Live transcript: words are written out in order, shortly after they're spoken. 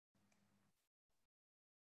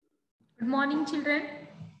Good morning, children.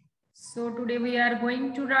 So today we are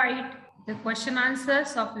going to write the question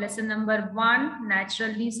answers of lesson number 1,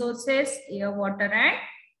 natural resources, air, water and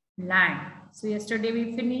land. So yesterday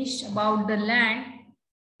we finished about the land.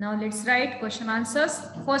 Now let's write question answers.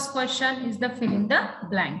 First question is the fill in the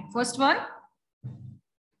blank. First one.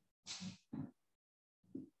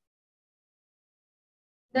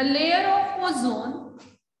 The layer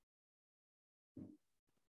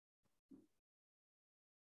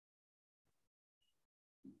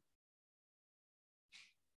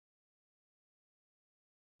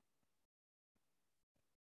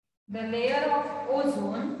of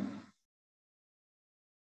ozone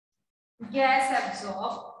gas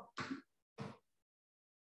absorb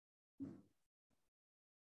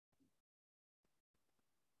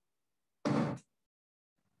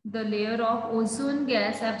the layer of ozone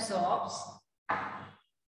gas absorbs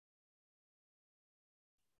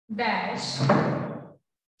dash.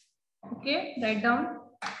 Okay, write down.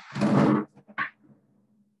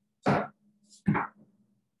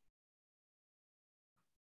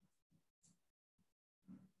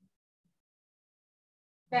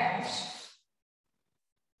 Dash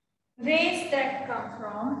rays that come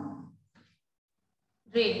from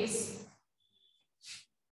rays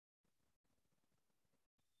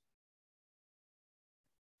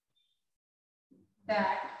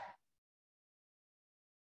that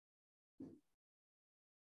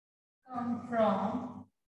come from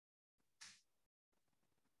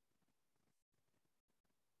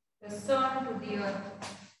the sun to the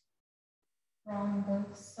earth. From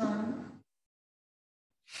the sun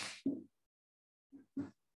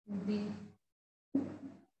to the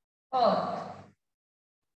earth.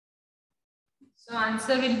 So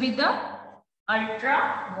answer will be the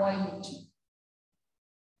ultraviolet.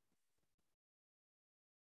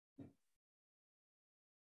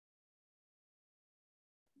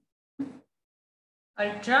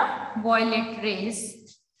 Ultraviolet rays.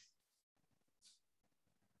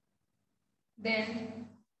 Then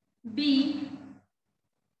B,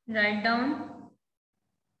 write down.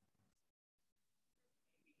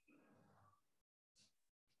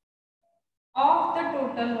 Of the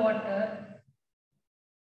total water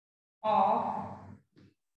of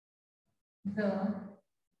the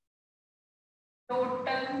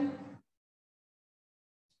total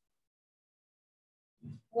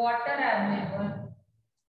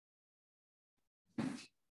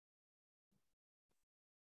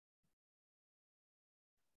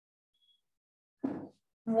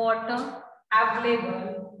water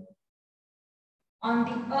available on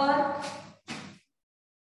the earth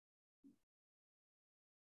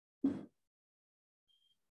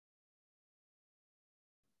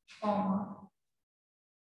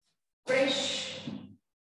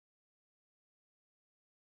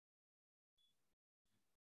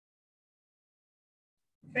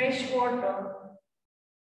fresh water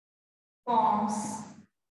forms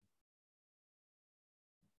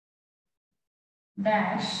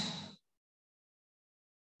dash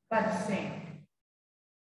 %.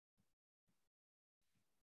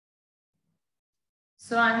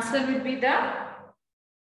 So answer will be the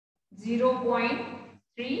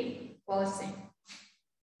 0.3%.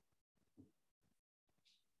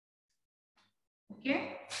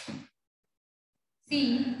 Okay.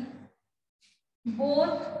 C,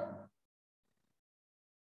 both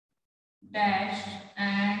dash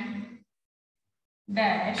and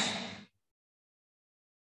dash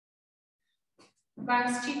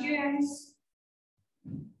constituents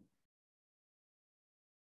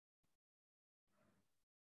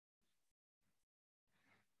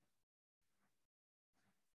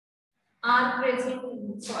are present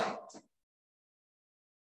in the soil.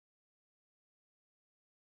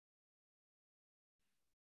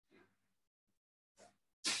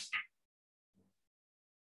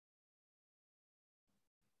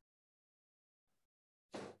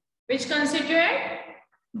 Which constituent?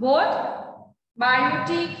 Both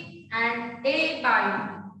biotic and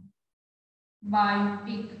abiotic.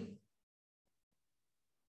 Biotic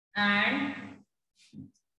and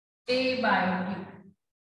abiotic.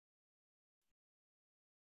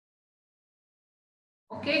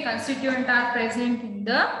 Okay, constituents are present in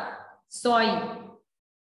the soil.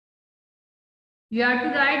 You have to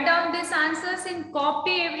write down these answers in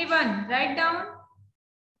copy, everyone. Write down.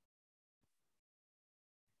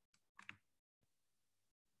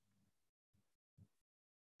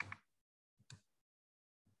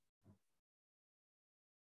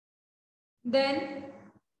 Then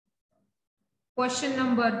question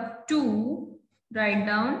number 2, write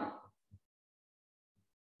down.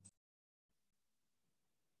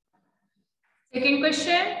 Second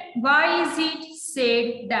question, why is it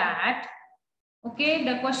said that, okay,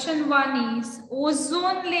 the question 1 is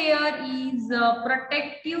ozone layer is a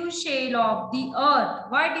protective shell of the earth.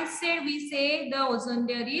 Why it is said? We say the ozone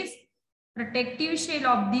layer is protective shell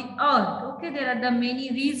of the earth. Okay, there are the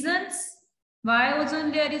many reasons why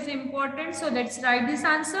ozone layer is important. So let's write this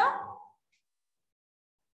answer.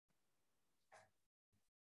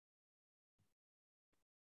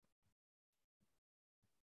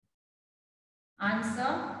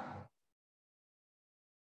 Answer.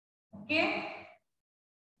 Okay.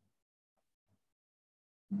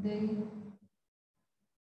 The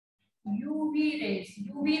UV rays.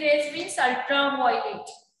 UV rays means ultraviolet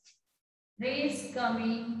rays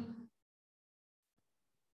coming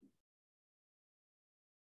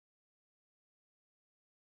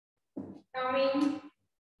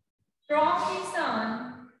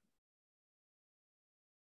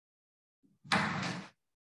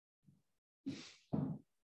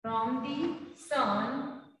from the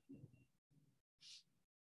sun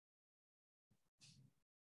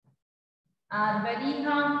are very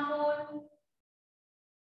harmful,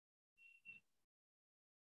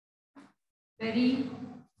 very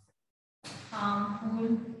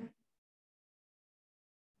harmful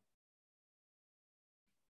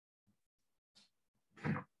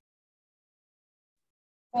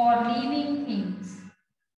for living things.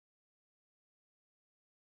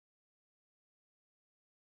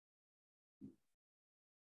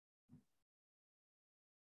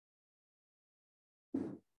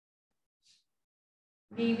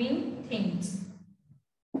 Living things.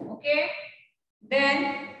 Okay.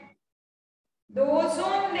 Then the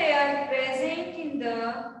ozone layer present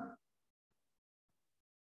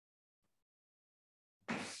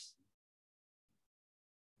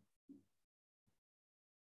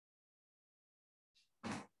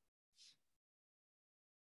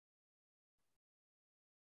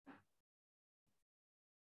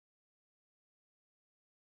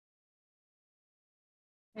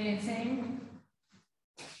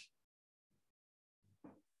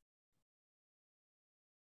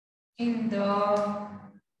in the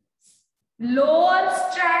lower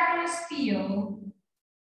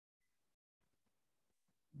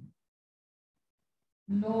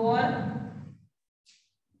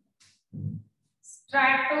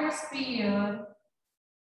stratosphere,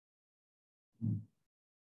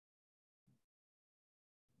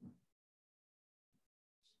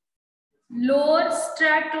 lower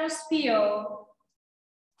stratosphere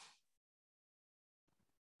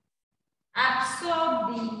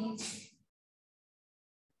absorb these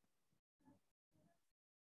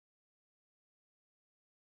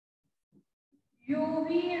UV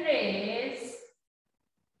rays,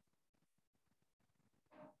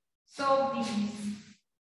 so these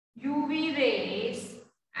UV rays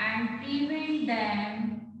and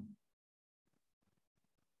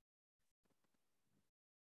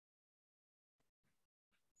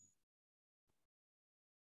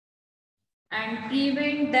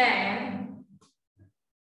prevent them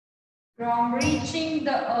from reaching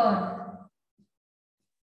the earth.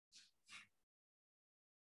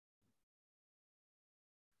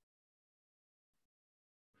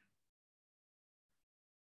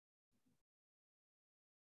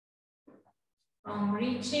 From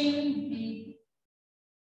reaching the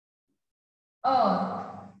earth.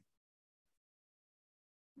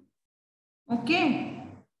 Okay.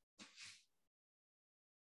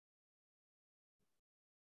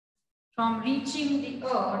 From reaching the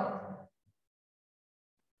earth.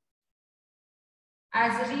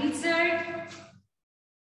 As a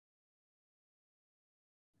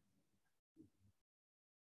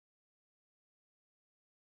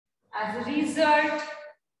result,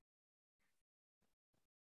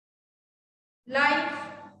 life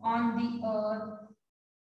on the earth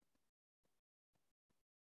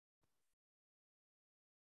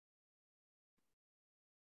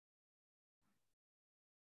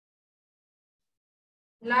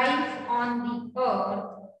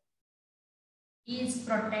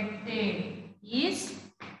is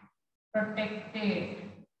protected.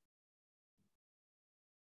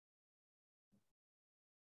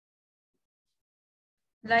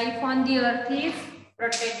 Life on the earth is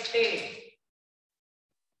protected.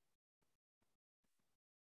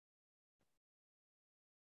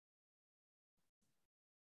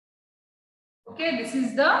 Okay, this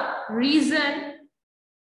is the reason.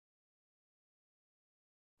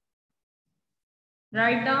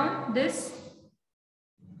 Write down this.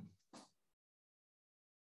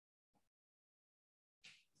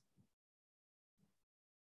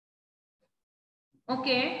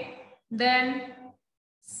 Okay, then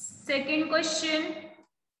second question.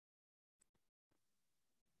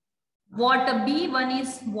 Water, B, one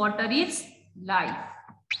is water is life.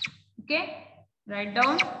 Okay, write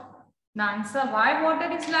down the answer. Why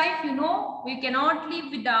water is life? You know, we cannot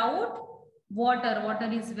live without water.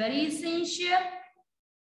 Water is very essential.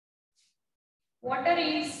 Water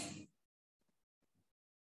is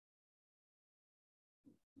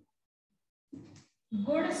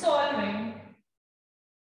good solvent.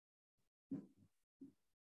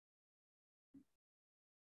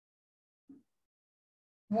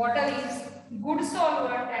 Water is good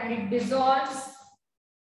solvent and it dissolves.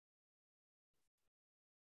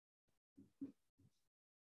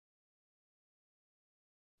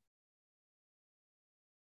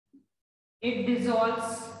 It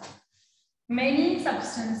dissolves many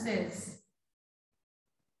substances.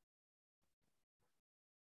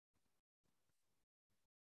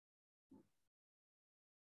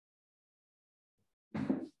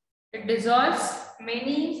 It dissolves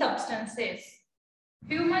many substances.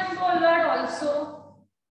 Human blood also.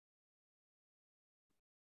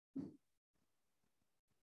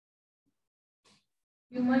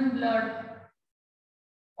 Human blood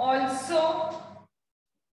also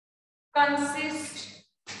consists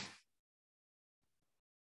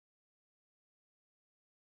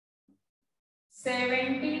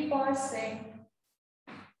 70%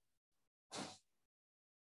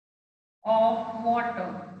 of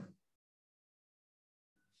water.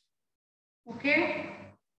 Okay?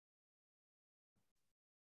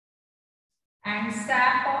 And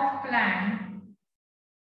sap of plant.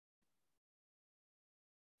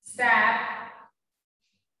 Sap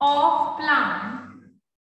of plant.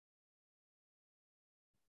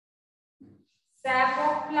 Sap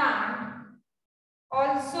of plant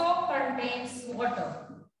also contains water.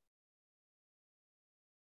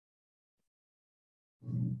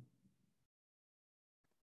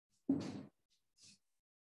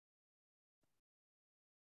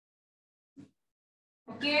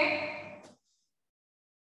 Okay?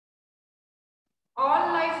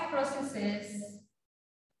 All life processes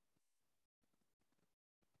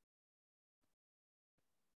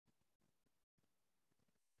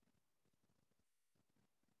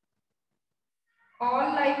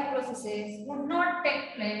would not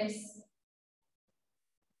take place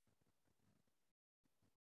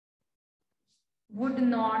without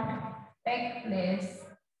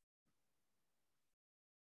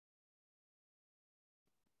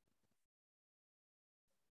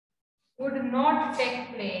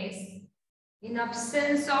in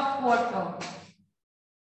absence of water.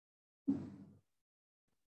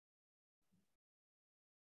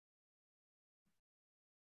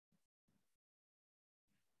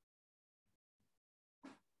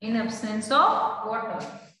 In absence of water.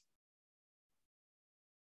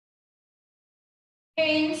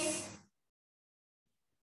 Hence,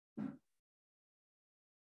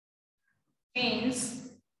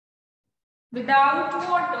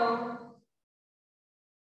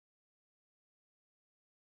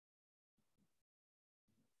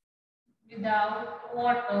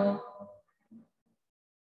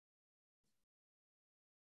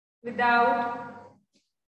 without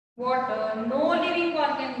water, no living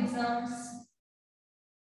organisms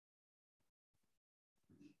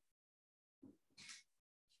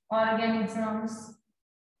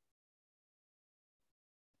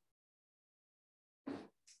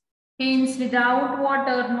hence without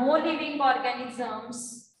water no living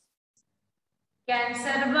organisms can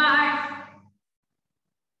survive.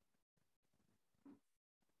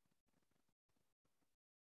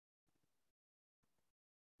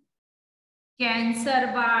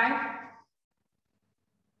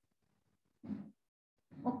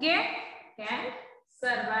 Okay, can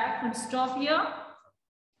survive. Full stop here.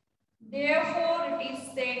 Therefore,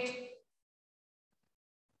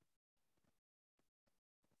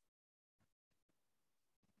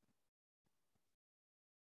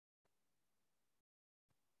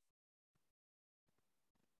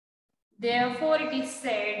 it is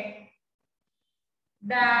said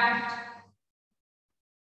that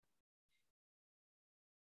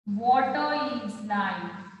water is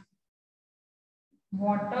life.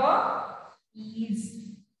 Water is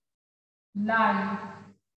life.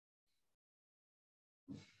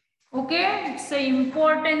 Okay, it's the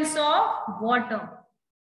importance of water.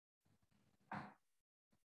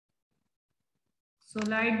 So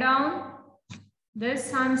write down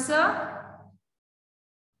this answer.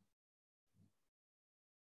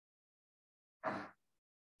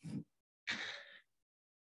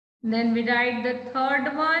 Then we write the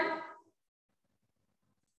third one.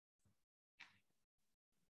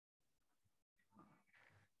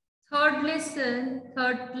 Third lesson,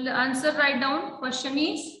 third answer write down. Question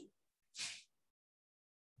is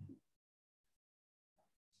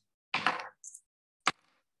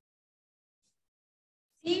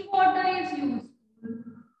Sea water is useful.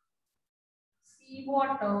 Sea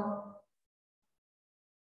water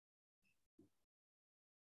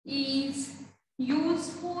is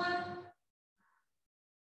useful.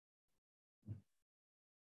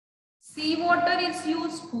 Sea water is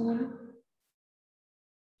useful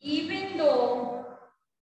even though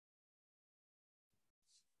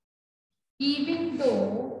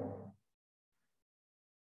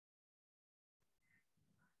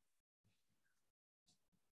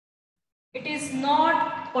it is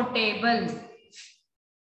not potable.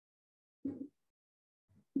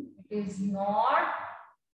 It is not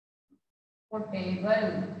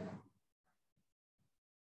potable.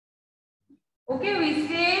 Okay, we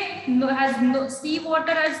say sea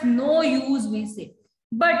water has no use, we say.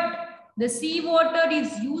 But the sea water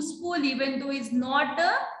is useful even though it's not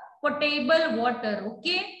a potable water.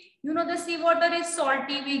 Okay. You know the sea water is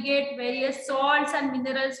salty. We get various salts and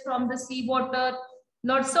minerals from the sea water.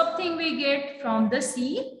 Lots of things we get from the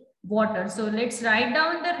sea water. So let's write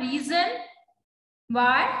down the reason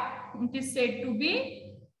why it is said to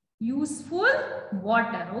be useful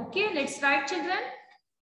water. Okay, let's write, children.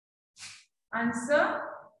 Answer.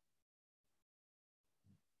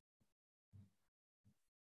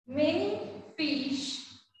 Many fish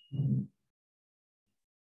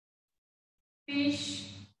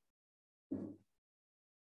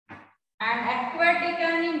and aquatic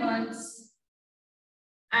animals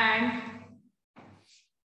and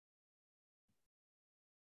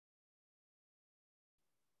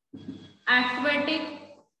aquatic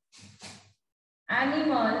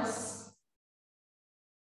animals,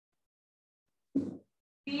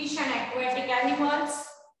 fish and aquatic animals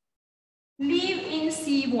live in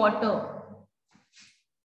sea water.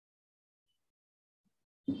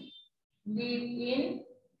 Live in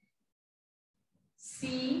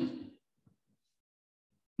sea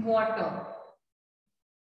water.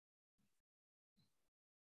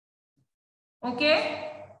 Okay.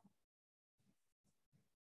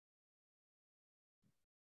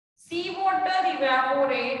 Sea water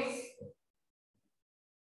evaporates.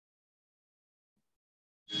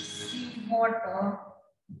 Sea water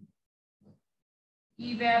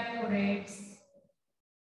evaporates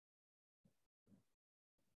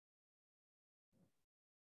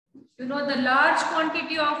you know the large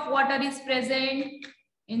quantity of water is present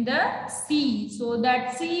in the sea, so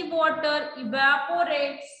that sea water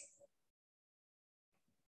evaporates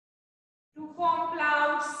to form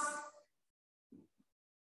clouds.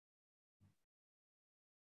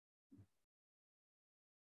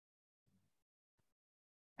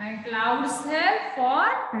 And clouds help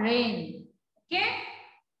for rain. Okay,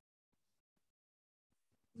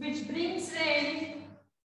 which brings rain,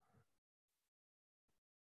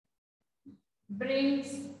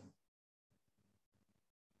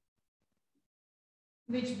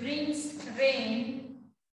 which brings rain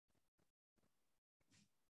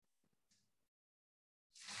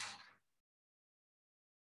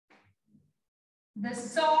the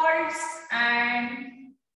salts and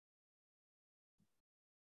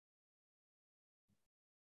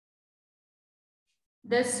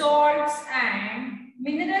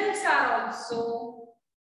minerals are also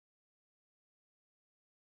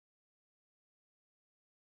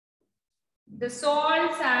the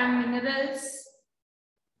salts and minerals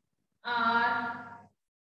are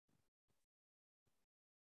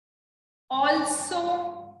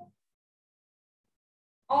also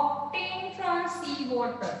obtained from sea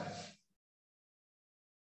water.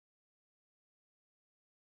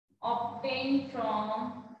 Obtained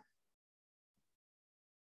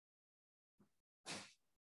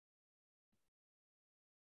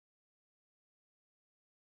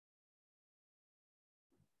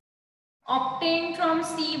from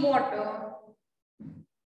sea water.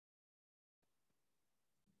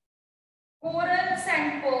 Corals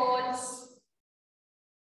and pearls.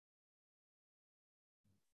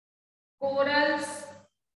 Corals,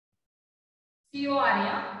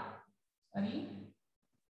 sorry,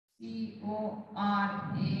 corals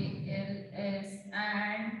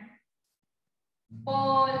and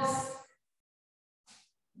pearls,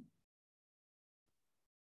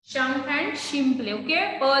 shank and shimple.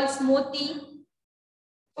 Okay, pearls, moti.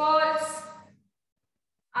 Pearls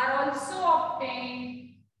are also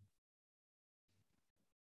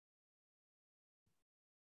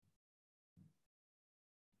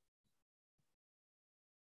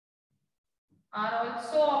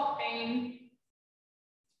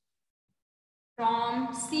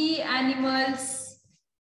from sea animals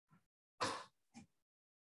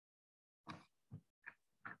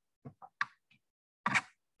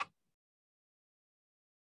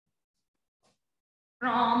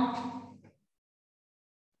from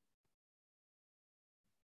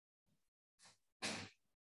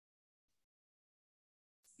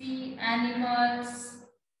Sea animals.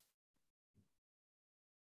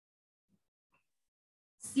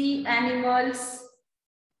 Sea animals.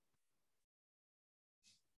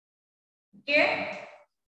 Okay.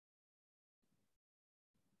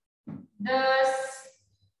 Thus,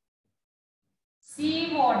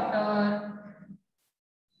 sea water.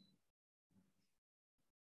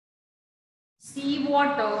 Sea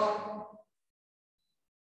water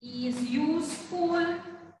is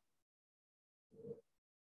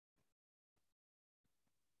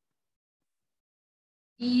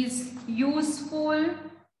useful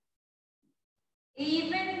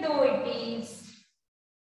even though it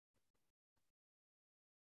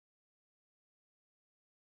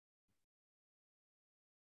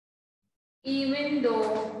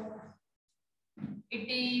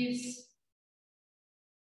is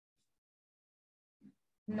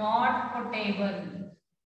not potable.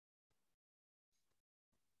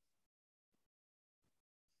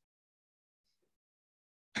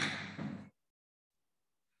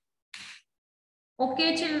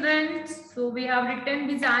 Okay, children. So we have written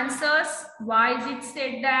these answers. Why is it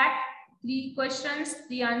said that? 3 questions,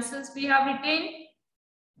 3 answers we have written.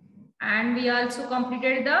 And we also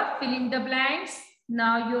completed the fill in the blanks.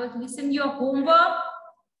 Now you listen your homework.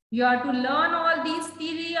 You have to learn all these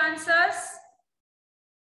 3 answers.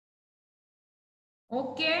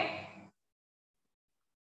 Okay.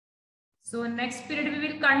 So next period we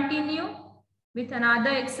will continue with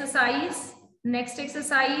another exercise. Next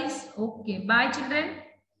exercise. Okay. Bye, children.